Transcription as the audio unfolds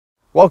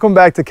Welcome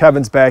back to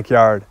Kevin's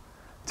Backyard.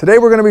 Today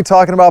we're going to be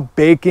talking about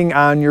baking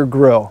on your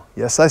grill.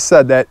 Yes, I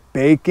said that,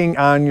 baking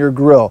on your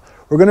grill.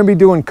 We're going to be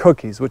doing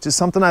cookies, which is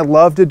something I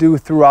love to do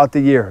throughout the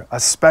year,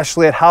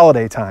 especially at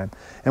holiday time.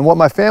 And what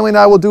my family and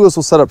I will do is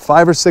we'll set up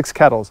 5 or 6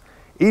 kettles.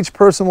 Each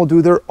person will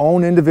do their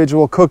own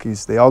individual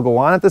cookies. They all go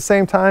on at the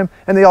same time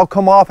and they all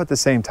come off at the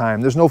same time.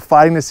 There's no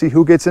fighting to see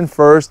who gets in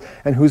first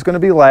and who's going to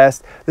be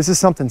last. This is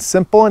something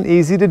simple and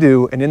easy to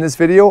do, and in this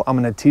video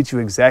I'm going to teach you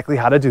exactly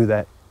how to do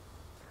that.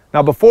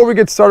 Now before we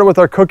get started with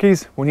our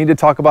cookies, we need to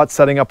talk about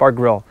setting up our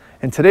grill.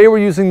 And today we're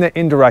using the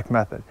indirect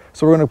method.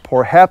 So we're going to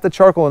pour half the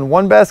charcoal in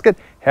one basket,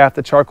 half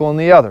the charcoal in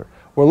the other.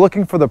 We're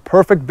looking for the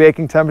perfect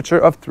baking temperature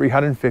of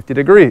 350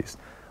 degrees.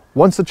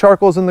 Once the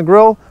charcoal is in the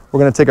grill, we're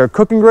going to take our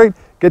cooking grate,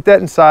 get that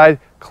inside,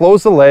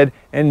 close the lid,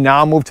 and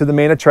now move to the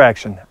main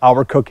attraction,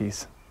 our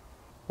cookies.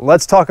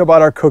 Let's talk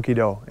about our cookie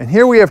dough. And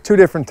here we have 2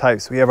 different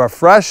types. We have our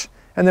fresh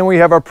and then we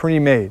have our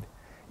pre-made.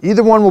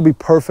 Either one will be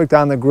perfect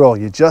on the grill.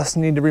 You just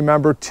need to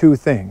remember 2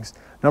 things.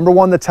 Number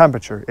 1, the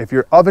temperature. If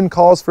your oven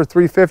calls for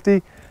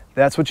 350,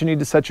 that's what you need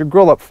to set your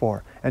grill up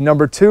for. And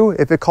number 2,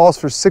 if it calls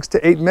for 6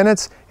 to 8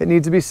 minutes, it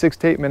needs to be 6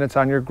 to 8 minutes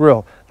on your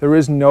grill. There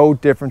is no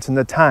difference in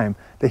the time.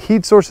 The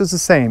heat source is the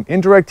same.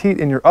 Indirect heat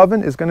in your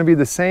oven is going to be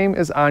the same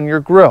as on your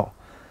grill.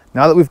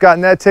 Now that we've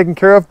gotten that taken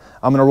care of,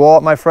 I'm going to roll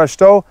out my fresh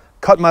dough,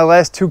 cut my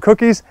last 2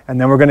 cookies,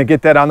 and then we're going to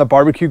get that on the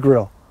barbecue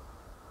grill.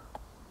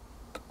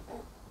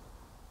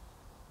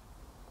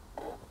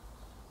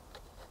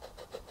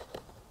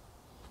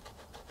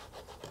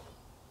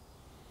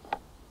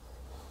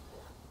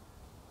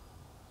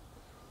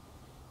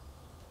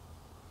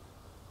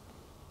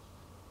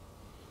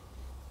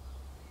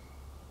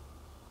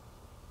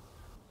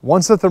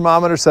 Once the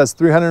thermometer says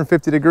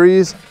 350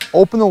 degrees,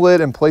 open the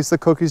lid and place the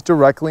cookies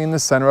directly in the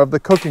center of the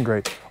cooking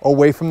grate,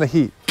 away from the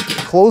heat.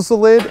 Close the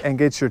lid and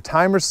get your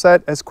timer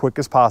set as quick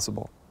as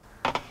possible.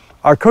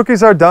 Our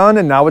cookies are done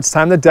and now it's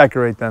time to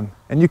decorate them.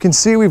 And you can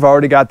see we've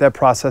already got that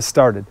process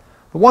started.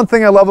 The one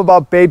thing I love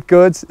about baked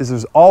goods is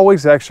there's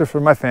always extra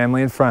for my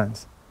family and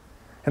friends.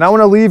 And I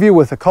want to leave you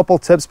with a couple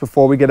tips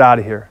before we get out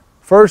of here.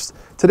 First,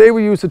 today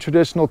we use a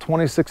traditional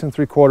 26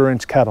 3/4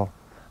 inch kettle.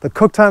 The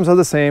cook times are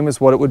the same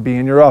as what it would be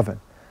in your oven.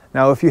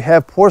 Now if you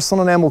have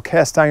porcelain enamel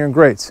cast iron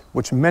grates,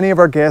 which many of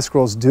our gas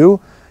grills do,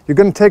 you're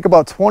going to take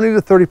about 20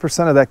 to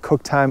 30% of that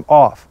cook time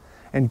off.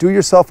 And do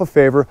yourself a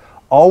favor,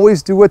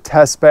 always do a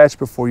test batch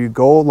before you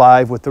go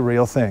live with the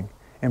real thing.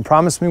 And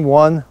promise me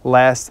one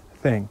last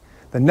thing.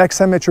 The next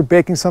time that you're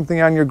baking something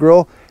on your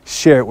grill,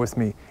 share it with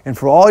me. And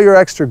for all your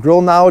extra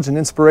grill knowledge and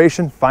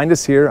inspiration, find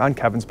us here on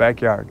Kevin's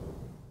Backyard.